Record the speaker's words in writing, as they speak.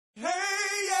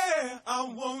I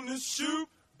wanna shoot,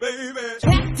 baby.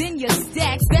 Packed in your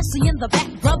stack, especially in the back,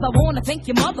 brother. Wanna thank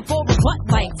your mother for a butt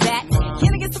like that.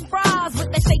 Can I get some fries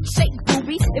with that shake, shake,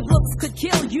 booby? If looks could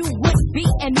kill you, would be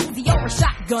an easy over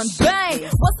shotgun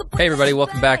bang. Hey everybody,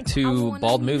 welcome back to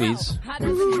Bald Movies.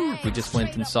 We just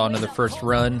went and saw another first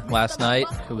run last night.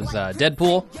 It was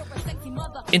Deadpool.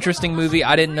 Interesting movie.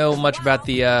 I didn't know much about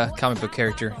the comic book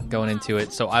character going into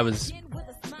it, so I was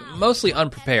mostly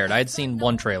unprepared. I had seen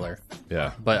one trailer.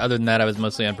 Yeah. But other than that, I was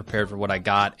mostly unprepared for what I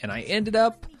got, and I ended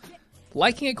up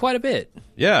liking it quite a bit.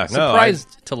 Yeah,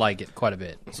 Surprised to like it quite a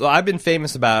bit. So I've been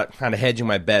famous about kind of hedging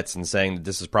my bets and saying that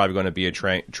this is probably going to be a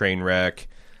train wreck.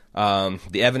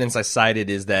 The evidence I cited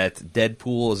is that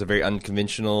Deadpool is a very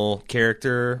unconventional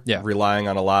character, relying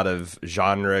on a lot of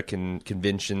genre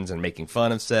conventions and making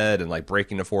fun of said and like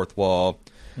breaking the fourth wall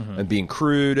and being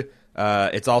crude.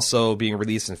 It's also being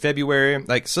released in February.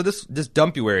 Like, so this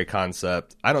Dumpuary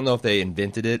concept, I don't know if they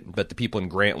invented it, but the people in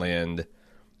Grantland,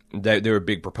 they were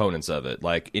big proponents of it.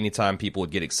 Like, anytime people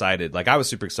would get excited, like I was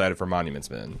super excited for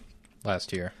Monuments Men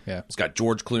last year. Yeah, it's got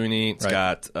George Clooney. It's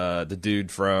got the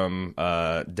dude from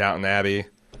Downton Abbey.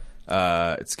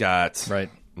 It's got George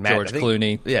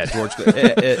Clooney. Yeah, George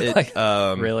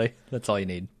Clooney. Really? That's all you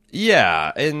need.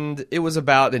 Yeah, and it was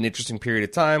about an interesting period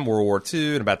of time, World War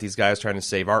II, and about these guys trying to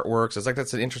save artworks. It's like,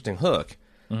 that's an interesting hook.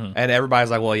 And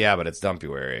everybody's like, well, yeah, but it's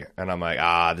Dumpuary. And I'm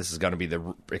like, this is going to be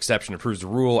the exception that proves the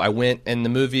rule. I went, and the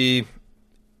movie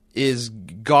is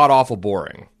god-awful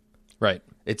boring. Right.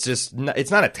 It's just,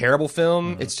 it's not a terrible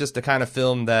film. It's just the kind of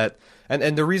film that,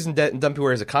 and the reason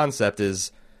Dumpuary is a concept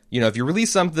is, you know, if you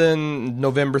release something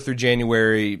November through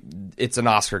January, it's an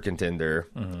Oscar contender.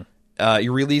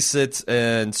 You release it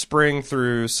in spring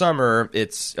through summer,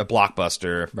 it's a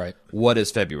blockbuster. Right. What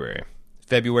is February?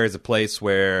 February is a place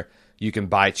where you can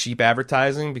buy cheap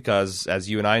advertising because, as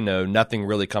you and I know, nothing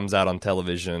really comes out on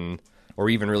television or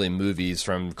even really movies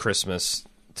from Christmas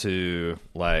to,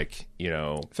 like, you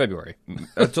know, February.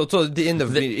 to the end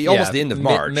of almost the end of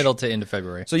March, middle to end of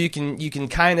February. So you can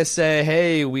kind of say,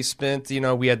 hey, we spent, you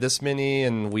know, we had this many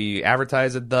and we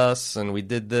advertised it thus and we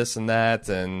did this and that,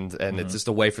 and it's just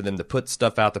a way for them to put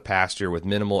stuff out to pasture with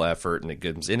minimal effort, and it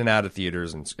comes in and out of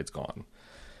theaters and it's gone.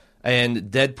 And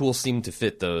Deadpool seemed to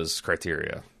fit those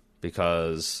criteria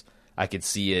because I could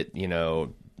see it, you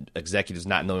know, executives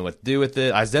not knowing what to do with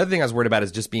it. The other thing I was worried about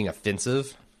is just being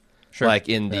offensive. Sure. Like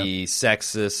in the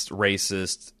sexist,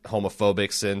 racist,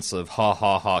 homophobic sense of ha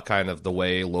ha ha, kind of the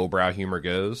way lowbrow humor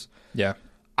goes. Yeah.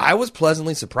 I was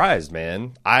pleasantly surprised,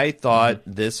 man. I thought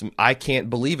I can't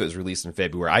believe it was released in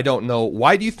February. I don't know.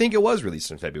 Why do you think it was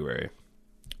released in February?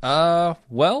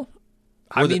 Well,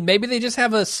 I mean, maybe they just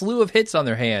have a slew of hits on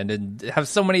their hand and have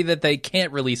so many that they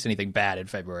can't release anything bad in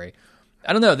February.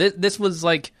 I don't know. This was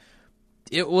like,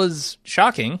 it was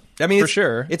shocking. I mean, for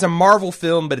sure. It's a Marvel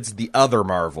film, but it's the other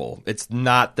Marvel. It's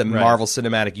not the Marvel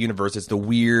Cinematic Universe. It's the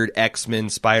weird X-Men,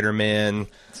 Spider-Man,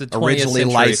 originally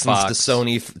licensed to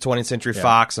Sony 20th Century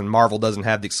Fox, and Marvel doesn't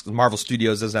have Marvel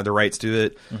Studios doesn't have the rights to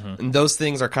it. And those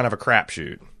things are kind of a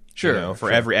crapshoot. Sure. You know,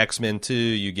 for every X-Men 2,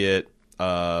 you get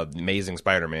Amazing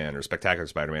Spider-Man or Spectacular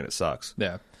Spider-Man. It sucks.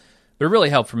 Yeah. But it really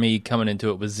helped for me coming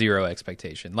into it with zero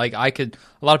expectation. Like, a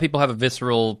lot of people have a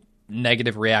visceral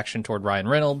negative reaction toward Ryan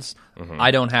Reynolds.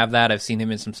 I don't have that. I've seen him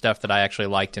in some stuff that I actually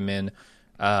liked him in.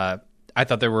 I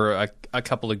thought there were a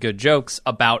couple of good jokes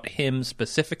about him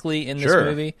specifically in this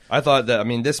movie. I thought that, I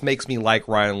mean, this makes me like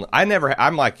Ryan.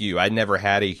 I'm like you. I never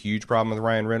had a huge problem with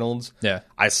Ryan Reynolds. Yeah.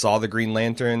 I saw the Green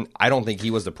Lantern. I don't think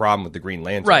he was the problem with the Green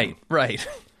Lantern. Right.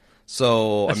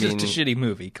 So, That's I mean, just a shitty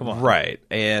movie. Come on. Right.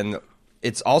 And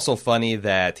it's also funny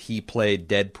that he played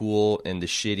Deadpool in the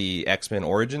shitty X-Men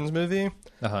Origins movie.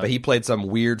 But he played some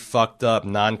weird, fucked up,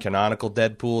 non-canonical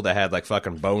Deadpool that had like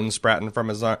fucking bones sprouting from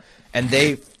his arm. And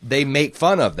they make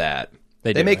fun of that.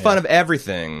 They make fun of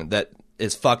everything that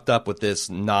is fucked up with this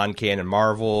non-canon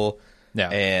Marvel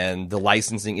and the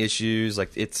licensing issues. Like,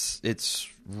 it's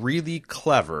really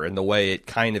clever in the way it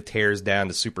kind of tears down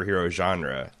the superhero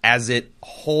genre as it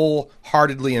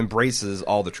wholeheartedly embraces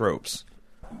all the tropes.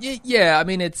 Yeah, I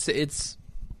mean, it's.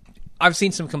 I've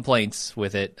seen some complaints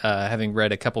with it, having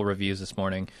read a couple reviews this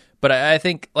morning. But I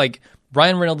think, like,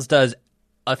 Ryan Reynolds does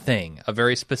a thing, a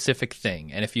very specific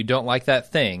thing. And if you don't like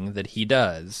that thing that he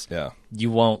does, you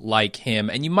won't like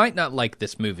him. And you might not like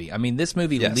this movie. I mean, this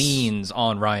movie leans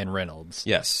on Ryan Reynolds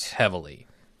heavily.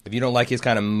 If you don't like his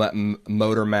kind of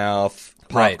motor mouth,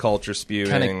 pop culture spewing.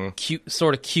 Kind of cute,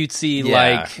 sort of cutesy,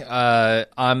 like,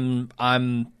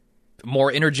 I'm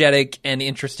more energetic and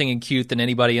interesting and cute than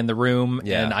anybody in the room,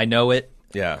 and I know it,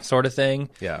 sort of thing.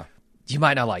 Yeah, you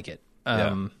might not like it.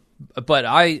 But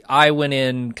I went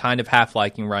in kind of half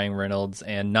liking Ryan Reynolds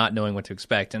and not knowing what to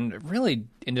expect, and really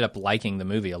ended up liking the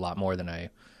movie a lot more than I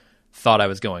thought I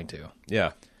was going to.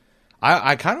 Yeah,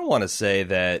 I kind of want to say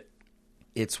that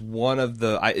it's one of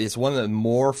the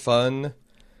more fun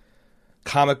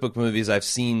comic book movies I've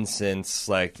seen since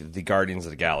like the Guardians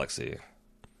of the Galaxy.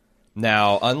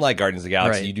 Now, unlike Guardians of the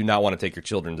Galaxy, Right. you do not want to take your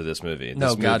children to this movie. No,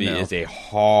 This God, movie no. is a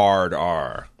hard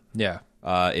R. Yeah.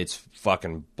 It's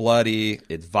fucking bloody.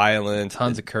 It's violent.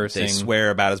 Tons of cursing. They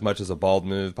swear about as much as a Bald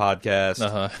Move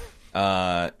podcast.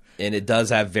 And it does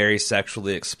have very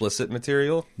sexually explicit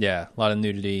material. Yeah, a lot of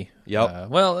nudity. Yep.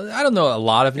 Well, I don't know a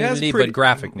lot of Yeah, it's nudity, pretty- but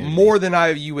graphic nudity. More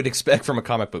than you would expect from a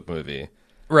comic book movie.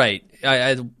 Right.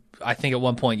 I think at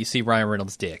one point you see Ryan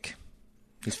Reynolds' dick.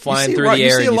 He's flying you see, through the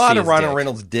air. You see and a lot see of his Ryan dick.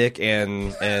 Reynolds' dick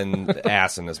and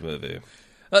ass in this movie.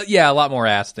 Yeah, a lot more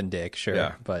ass than dick, sure.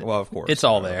 Yeah, But well, of course. it's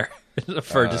all there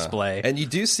for display. And you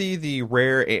do see the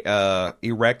rare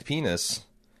erect penis.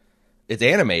 It's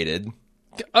animated.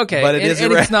 Okay, but it and, is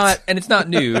and erect. it's not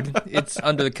nude. It's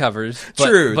under the covers. But,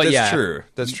 True, but that's yeah, true.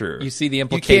 That's true. You see the You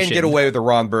implication. can't get away with a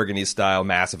Ron Burgundy style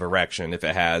massive erection if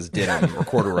it has denim or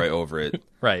corduroy over it.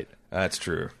 Right. That's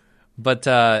true. But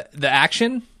the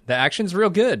action's real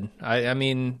good. I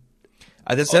mean,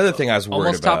 That's the other thing I was worried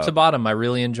almost about. top to bottom, I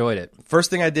really enjoyed it. First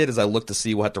thing I did is I looked to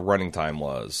see what the running time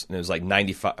was, and it was like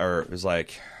 95, or it was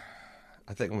like,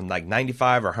 I think like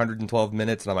 95 or 112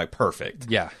 minutes, and I'm like, perfect.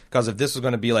 Yeah. Because if this was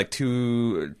going to be like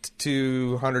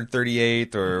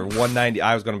 238 or 190,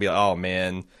 I was going to be like, oh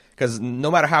man. Because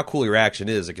no matter how cool your action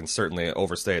is, it can certainly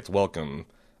overstay its welcome.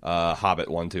 Hobbit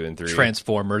 1, 2, and 3.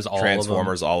 Transformers,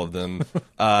 all of them.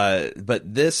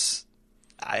 But this,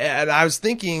 I was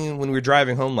thinking when we were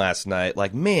driving home last night,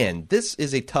 like, man, this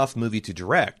is a tough movie to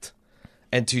direct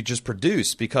and to just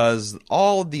produce, because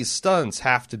all of these stunts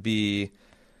have to be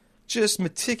just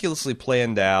meticulously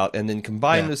planned out and then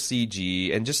combined with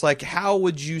CG. And just like, how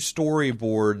would you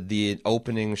storyboard the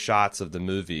opening shots of the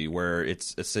movie where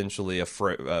it's essentially a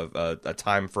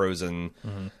time frozen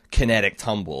kinetic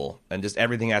tumble and just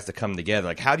everything has to come together?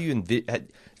 Like, how do you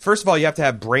first of all, you have to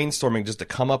have brainstorming just to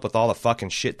come up with all the fucking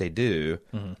shit they do.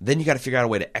 Then you got to figure out a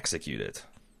way to execute it.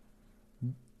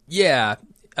 Yeah.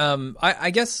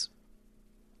 I guess,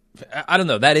 I don't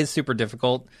know. That is super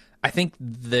difficult. I think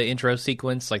the intro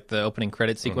sequence, like the opening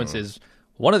credit sequence, is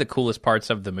one of the coolest parts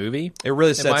of the movie. It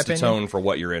really in my sets the opinion. tone for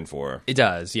what you're in for. It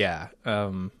does, yeah.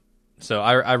 So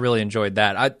I really enjoyed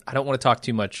that. I don't want to talk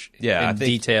too much in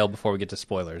detail before we get to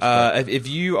spoilers. If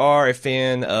you are a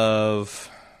fan of,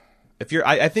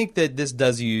 I think that this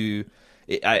does you.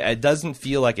 It doesn't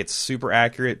feel like it's super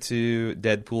accurate to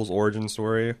Deadpool's origin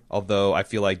story. Although I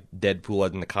feel like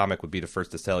Deadpool in the comic would be the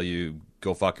first to tell you,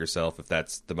 go fuck yourself if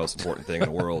that's the most important thing in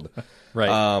the world. Right.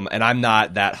 And I'm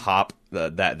not that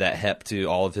that hep to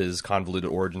all of his convoluted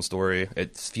origin story.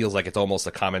 It feels like it's almost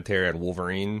a commentary on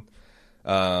Wolverine.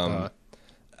 I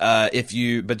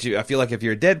feel like if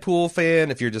you're a Deadpool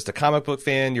fan, if you're just a comic book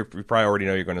fan, you probably already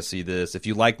know you're going to see this. If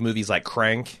you like movies like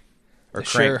Crank or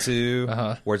Sure. Crank 2,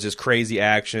 where it's just crazy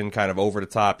action, kind of over the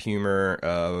top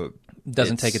humor,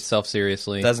 doesn't take itself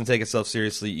seriously.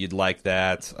 you'd like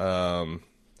that.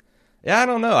 Yeah, I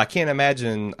don't know. I can't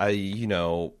imagine.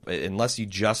 Unless you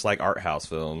just like art house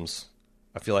films,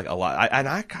 I feel like a lot.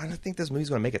 I kind of think this movie's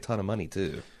going to make a ton of money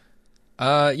too.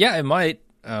 Yeah, it might.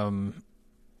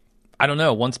 I don't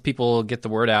know. Once people get the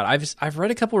word out, I've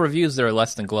read a couple reviews that are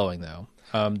less than glowing though.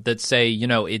 That say,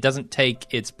 it doesn't take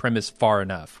its premise far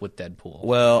enough with Deadpool.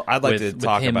 Well, I'd like to With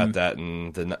talk him- about that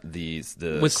in the with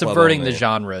club subverting only. the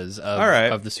genres of, All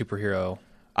right. of the superhero.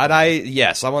 And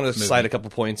I want to cite a couple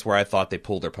points where I thought they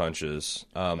pulled their punches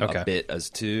Okay. a bit as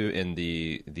too in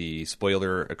the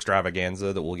spoiler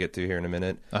extravaganza that we'll get to here in a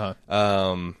minute.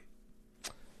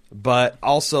 But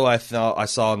also I saw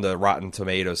on the Rotten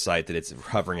Tomatoes site that it's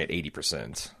hovering at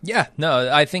 80%. Yeah,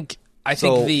 no, I think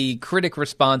So- the critic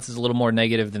response is a little more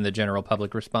negative than the general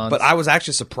public response. But I was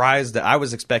actually surprised that I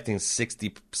was expecting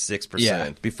 66% Yeah.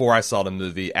 before I saw the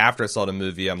movie. After I saw the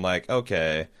movie, I'm like,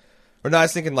 okay. Or no, I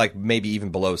was thinking like maybe even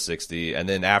below 60. And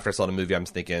then after I saw the movie, I'm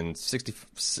thinking 60,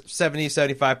 70,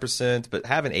 75%. But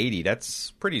having 80,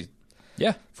 that's pretty.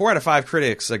 yeah, 4 out of 5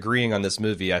 critics agreeing on this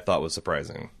movie, I thought was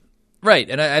surprising. right.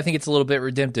 And I think it's a little bit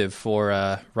redemptive for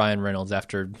Ryan Reynolds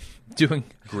after doing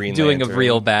Green a Lantern.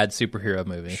 real bad superhero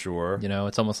movie. Sure.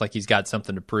 It's almost like he's got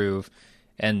something to prove,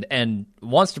 and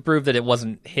wants to prove that it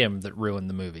wasn't him that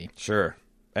ruined the movie. Sure.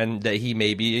 And that he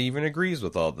maybe even agrees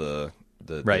with all the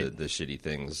Right. the shitty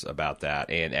things about that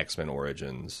and X-Men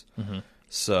Origins.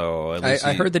 So at least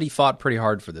I heard that he fought pretty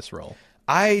hard for this role.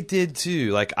 I did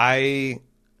too. Like I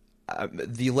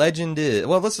The legend is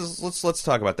let's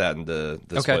talk about that in the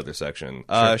Okay. spoiler section.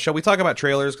 Shall we talk about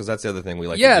trailers? Because that's the other thing we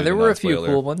like. Yeah, to do there in were a few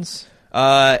non-spoiler. cool ones.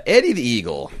 Eddie the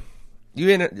Eagle.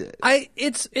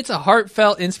 It's a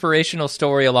heartfelt, inspirational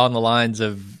story along the lines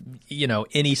of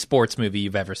any sports movie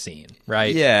you've ever seen,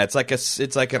 right? Yeah, it's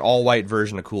like an all white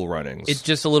version of Cool Runnings. It's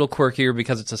just a little quirkier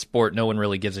because it's a sport no one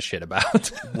really gives a shit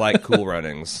about. like Cool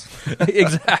Runnings.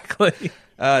 Exactly.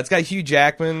 It's got Hugh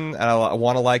Jackman, and I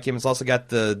want to like him. It's also got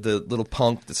the little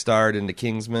punk that starred in The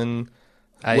Kingsman,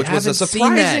 which was a haven't seen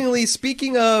that. surprisingly,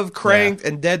 speaking of Cranked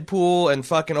and Deadpool and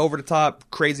fucking over the top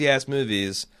crazy ass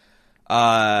movies,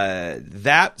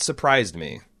 that surprised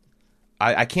me.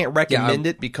 I can't recommend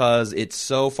it because it's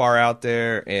so far out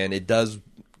there, and it does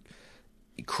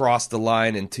cross the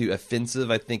line into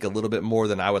offensive, I think, a little bit more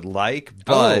than I would like.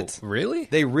 But really?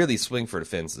 they really swing for the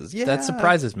fences. Yeah, That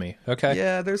surprises me. Okay.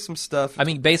 Yeah, there's some stuff. I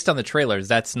mean, based on the trailers,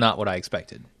 that's not what I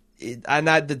expected.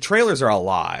 The trailers are a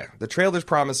lie. The trailers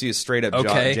promise you a straight up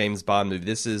Okay. James Bond movie.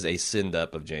 This is a send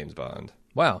up of James Bond.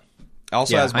 Wow.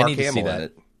 Also Yeah, has I Mark need to see Hamill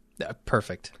in that. it.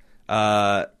 Perfect.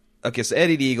 Okay, so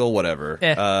Eddie the Eagle, whatever.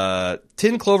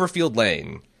 10 Cloverfield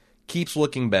Lane keeps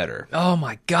looking better. Oh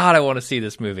my god, I want to see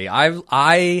this movie. I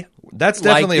That's like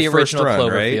definitely the a first original run,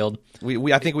 Cloverfield.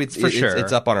 right? I think For sure.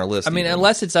 it's up on our list. I mean, even.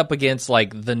 unless it's up against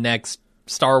like the next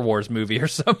Star Wars movie or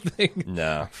something.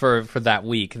 No. For that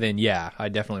week, then yeah, I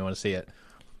definitely want to see it.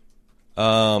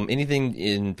 Anything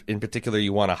in particular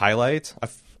you want to highlight?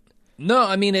 No,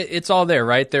 I mean it's all there,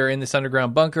 right? They're in this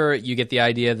underground bunker. You get the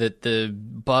idea that the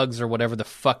bugs or whatever the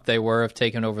fuck they were have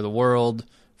taken over the world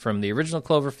from the original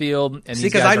Cloverfield, and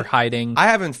these guys are hiding. I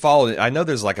haven't followed it. I know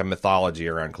there's like a mythology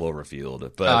around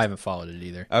Cloverfield, but I haven't followed it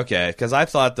either. Okay, because I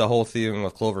thought the whole thing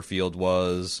with Cloverfield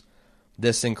was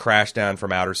this thing crashed down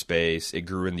from outer space, it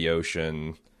grew in the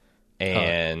ocean,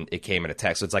 and it came in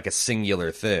attack. So it's like a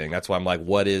singular thing. That's why I'm like,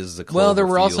 what is the Cloverfield? Well, there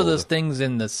were also those things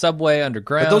in the subway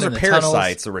underground. But those are in the tunnels.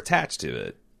 parasites that were attached to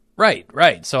it.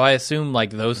 Right. So I assume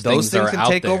like those things are can out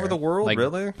take there, over the world, like,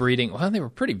 really? Breeding. Well, they were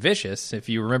pretty vicious. If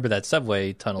you remember that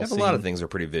subway tunnel A scene. lot of things are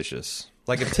pretty vicious.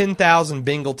 Like if 10,000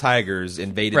 Bengal tigers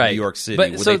invaded Right. New York City,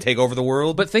 But- would so- they take over the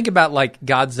world? But think about like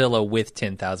Godzilla with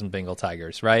 10,000 Bengal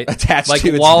tigers, right? Attached like to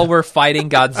its- while we're fighting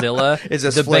Godzilla, It's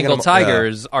just the flinging Bengal them-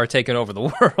 tigers are taking over the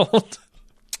world.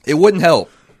 It wouldn't help.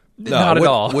 No, Not at it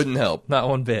all. Wouldn't help. Not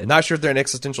one bit. Not sure if they're an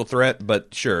existential threat,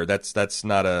 but sure, that's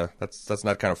not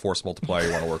kind of force multiplier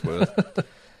you want to work with.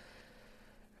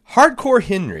 Hardcore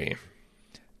Henry.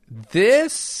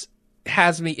 This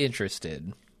has me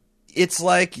interested. It's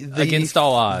like Against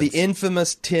all odds. the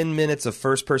infamous 10 minutes of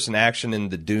first-person action in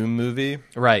the Doom movie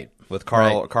Right. with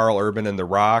Carl Urban and The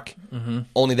Rock. Mm-hmm.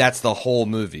 Only that's the whole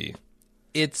movie.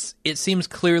 It seems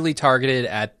clearly targeted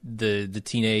at the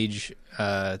teenage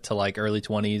to like early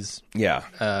 20s Yeah,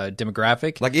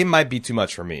 demographic. like it might be too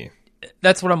much for me.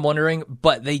 That's what I'm wondering,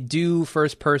 but they do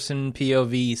first person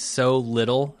POV so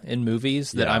little in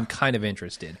movies that Yeah. I'm kind of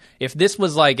interested. If this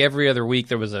was like every other week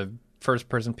there was a first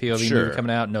person POV Sure. movie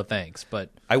coming out, no thanks. But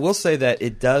I will say that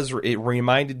it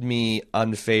reminded me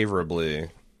unfavorably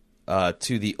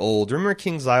to the old. Remember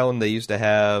Kings Island? They used to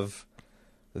have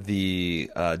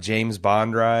the James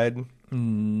Bond ride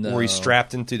where he's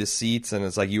strapped into the seats, and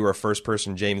it's like you were a first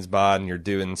person James Bond, and you're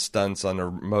doing stunts on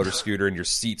a motor scooter, and your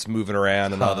seat's moving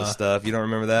around and all this stuff. You don't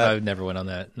remember that? I never went on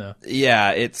that. No.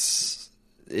 Yeah,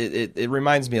 it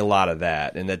reminds me a lot of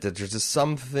that, and that there's just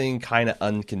something kind of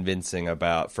unconvincing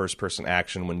about first person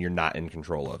action when you're not in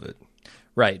control of it.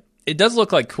 Right. It does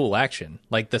look like cool action.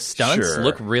 Like the stunts Sure.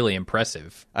 look really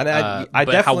impressive. And I but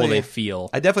definitely, how will they feel?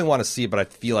 I definitely want to see it, but I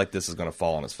feel like this is going to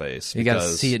fall on his face. You got to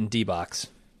because- see it in D-Box.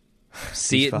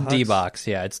 See it in D-Box? D-Box.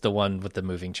 Yeah, it's the one with the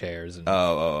moving chairs. And,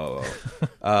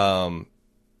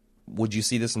 Would you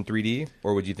see this in 3D,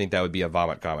 or would you think that would be a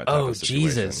vomit comet? Type oh of situation?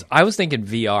 Jesus! I was thinking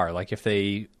VR. Like if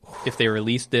they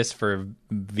released this for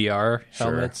VR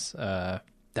helmets, that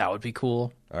would be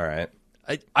cool. All right.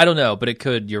 I don't know, but it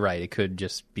could. You're right. It could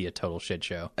just be a total shit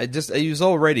show. It was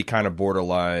already kind of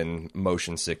borderline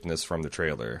motion sickness from the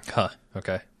trailer, Huh.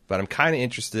 Okay. but I'm kind of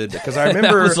interested because I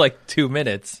remember that was like 2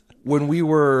 minutes. when we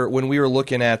were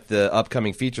looking at the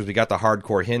upcoming features, we got the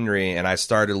Hardcore Henry, and I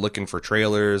started looking for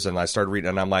trailers, and I started reading,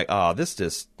 and I'm like, oh, this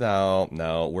just no,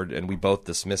 and we both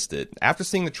dismissed it. After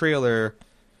seeing the trailer,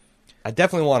 I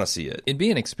definitely want to see it. It'd be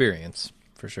an experience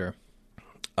for sure.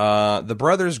 The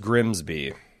Brothers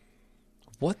Grimsby.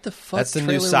 What the fuck? That's the new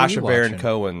trailer were Sacha you Baron watching?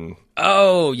 Cohen.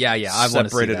 Oh yeah. I want to see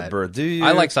Separated that. at birth. Do you?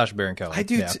 I like Sacha Baron Cohen. I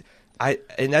do. Yeah.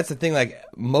 And that's the thing. Like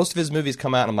most of his movies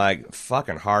come out, and I'm like,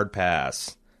 fucking hard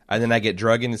pass. And then I get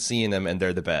drug into seeing them, and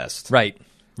they're the best. Right.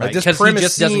 Like, Right. this Because he premise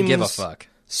just doesn't give a seems fuck.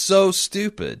 So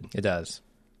stupid. It does.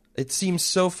 It seems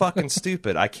so fucking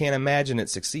stupid. I can't imagine it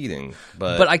succeeding.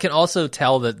 But I can also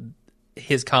tell that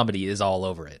his comedy is all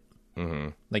over it. Mm-hmm.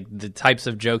 Like, the types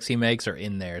of jokes he makes are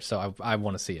in there, so I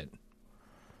want to see it.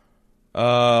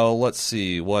 Let's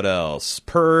see. What else?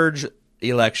 Purge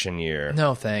election year.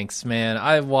 No, thanks, man.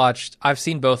 I've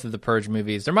seen both of the Purge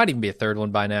movies. There might even be a third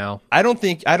one by now. I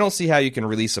don't see how you can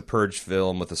release a Purge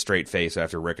film with a straight face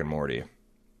after Rick and Morty.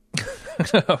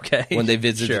 Okay. When they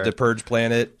visited the Purge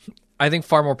planet. I think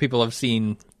far more people have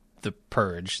seen The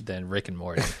Purge than Rick and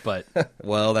Morty, but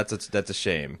well, that's a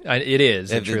shame. It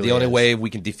is. It truly the only is. way we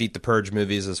can defeat the Purge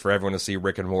movies is for everyone to see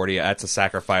Rick and Morty. That's a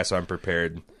sacrifice I'm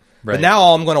prepared. Right. But now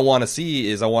all I'm going to want to see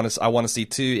is I want to see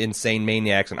two insane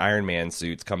maniacs in Iron Man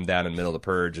suits come down in the middle of the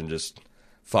Purge and just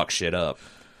fuck shit up.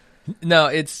 No,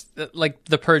 it's like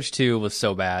The Purge 2 was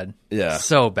so bad. Yeah.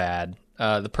 So bad.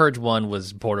 The Purge 1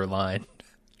 was borderline.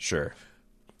 Sure.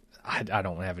 I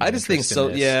don't have any I just think interest so.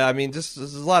 in this. Yeah, I mean, just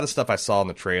there's a lot of stuff I saw in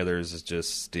the trailers is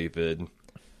just stupid.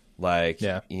 Like,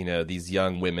 these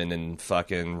young women in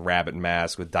fucking rabbit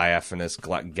masks with diaphanous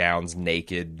gowns,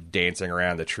 naked, dancing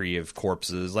around a tree of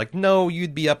corpses. Like, no,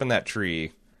 you'd be up in that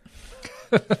tree.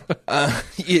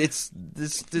 It's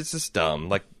just dumb.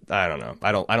 Like, I don't know.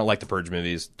 I don't like the Purge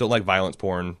movies. Don't like violence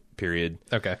porn. Period.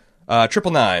 Okay.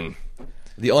 999.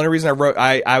 The only reason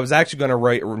I was actually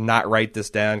going to not write this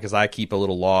down because I keep a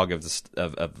little log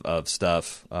of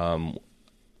stuff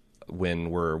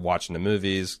when we're watching the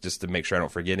movies just to make sure I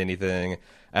don't forget anything.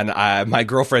 And my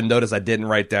girlfriend noticed I didn't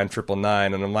write down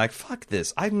 999, and I'm like, fuck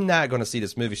this. I'm not going to see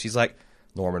this movie. She's like,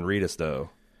 Norman Reedus though.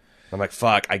 I'm like,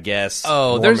 fuck, I guess.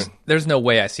 Oh, there's no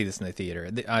way I see this in the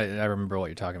theater. I remember what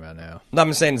you're talking about now. No,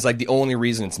 I'm saying it's like the only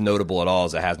reason it's notable at all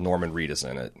is it has Norman Reedus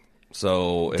in it.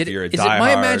 So if you're a diehard... Is it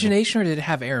my imagination, or did it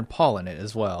have Aaron Paul in it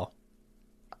as well?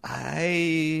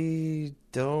 I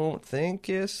don't think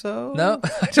so. No,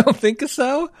 I don't think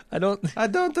so. I don't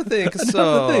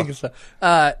think so.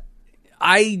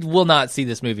 I will not see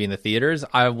this movie in the theaters.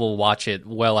 I will watch it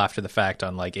well after the fact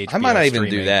on like HBO. I might not even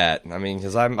streaming. do that. I mean,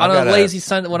 because on a lazy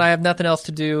Sunday when I have nothing else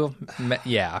to do.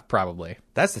 Yeah, probably.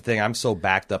 That's the thing. I'm so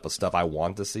backed up with stuff I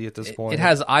want to see at this point. It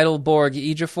has Idleborg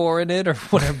Ejiofor in it, or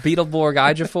whatever, Beetleborg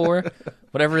Ejiofor,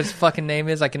 whatever his fucking name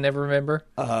is. I can never remember.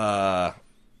 Chiwetel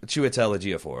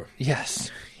Ejiofor. Yes,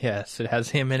 it has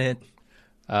him in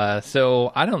it.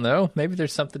 So I don't know. Maybe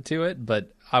there's something to it,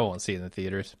 but I won't see it in the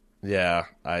theaters. Yeah,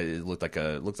 it looks like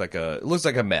a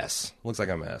mess. Looks like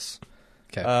a mess.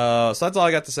 Okay. So that's all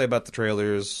I got to say about the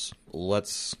trailers.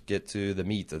 Let's get to the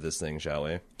meat of this thing, shall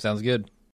we? Sounds good.